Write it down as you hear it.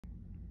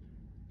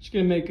Just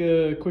gonna make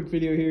a quick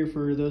video here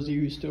for those of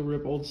you who still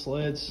rip old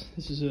sleds.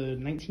 This is a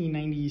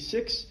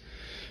 1996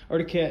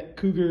 Arctic Cat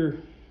Cougar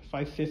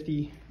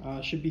 550.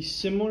 Should be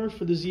similar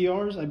for the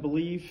ZRs, I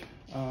believe.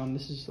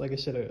 This is, like I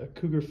said, a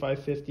Cougar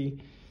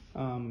 550.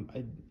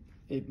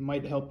 It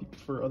might help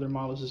for other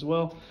models as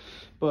well.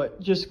 But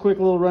just a quick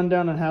little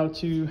rundown on how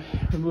to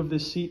remove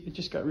this seat. It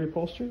just got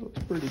reupholstered.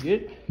 Looks pretty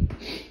good.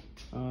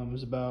 It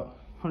was about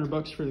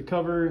 $100 for the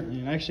cover,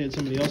 and I actually had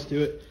somebody else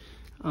do it,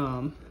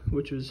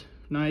 which was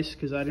nice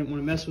because I didn't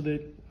want to mess with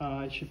it.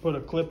 I should put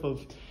a clip of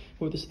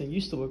what this thing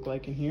used to look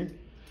like in here.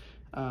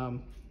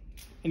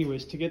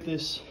 Anyways, to get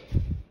this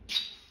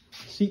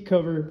seat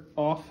cover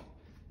off,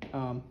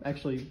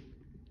 actually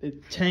the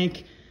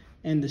tank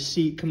and the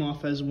seat come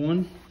off as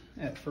one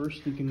at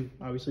first. You can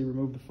obviously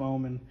remove the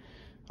foam and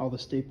all the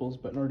staples,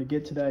 but in order to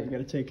get to that, you got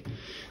to take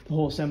the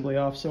whole assembly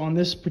off. So on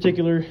this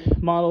particular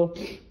model,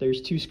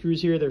 there's 2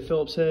 screws here. They're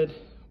Phillips head,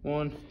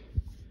 1,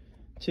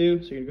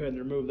 2. So you're gonna go ahead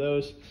and remove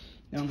those.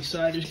 Now on the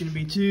side, there's gonna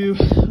be 2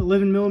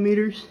 11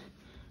 millimeters.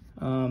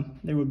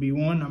 There would be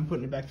 1. I'm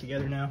putting it back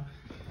together now.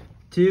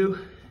 2,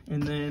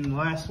 and then the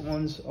last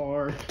ones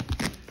are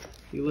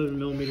the 11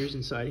 millimeters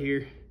inside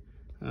here.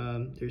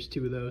 There's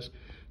 2 of those.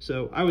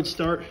 So I would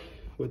start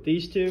with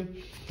these 2.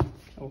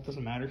 Oh, it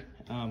doesn't matter.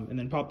 And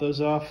then pop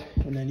those off,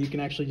 and then you can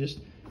actually just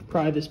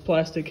pry this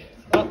plastic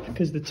up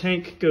because the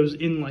tank goes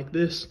in like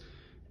this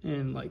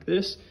and like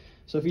this.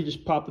 So if you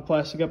just pop the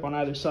plastic up on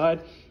either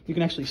side, you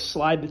can actually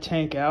slide the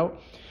tank out.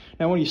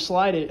 Now when you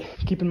slide it,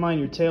 keep in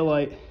mind your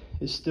taillight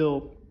is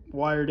still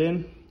wired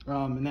in,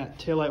 and that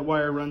taillight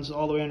wire runs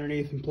all the way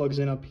underneath and plugs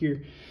in up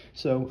here.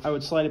 So I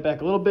would slide it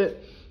back a little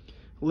bit,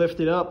 lift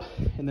it up,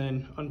 and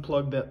then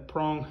unplug that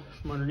prong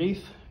from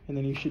underneath, and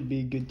then you should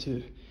be good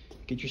to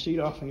get your seat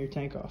off and your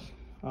tank off.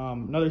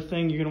 Another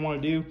thing you're gonna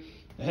wanna do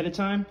ahead of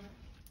time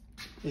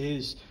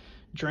is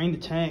drain the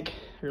tank,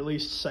 or at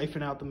least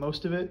siphon out the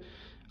most of it.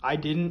 I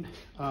didn't.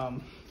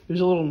 There's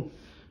a little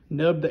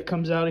nub that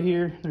comes out of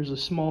here. There's a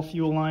small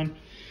fuel line.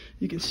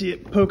 You can see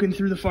it poking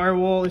through the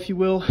firewall, if you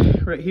will,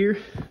 right here.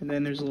 And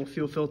then there's a little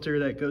fuel filter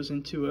that goes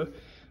into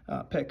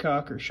a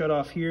petcock or shut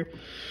off here.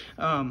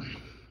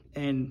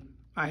 And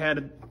I had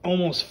an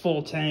almost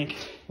full tank,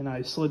 and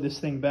I slid this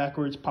thing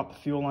backwards, popped the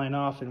fuel line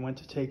off, and went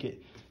to take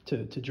it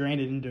to drain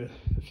it into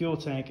the fuel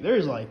tank.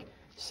 There's like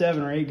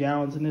 7 or 8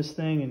 gallons in this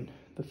thing, and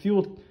the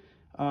fuel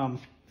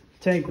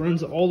tank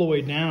runs all the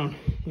way down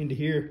into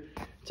here.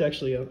 It's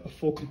actually a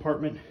full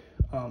compartment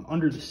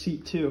under the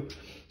seat too.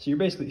 So you're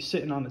basically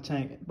sitting on the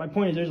tank. My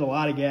point is there's a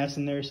lot of gas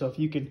in there, so if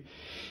you can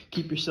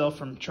keep yourself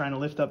from trying to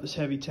lift up this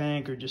heavy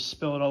tank or just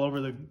spill it all over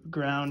the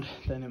ground,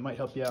 then it might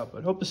help you out.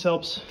 But hope this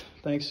helps.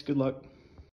 Thanks, good luck.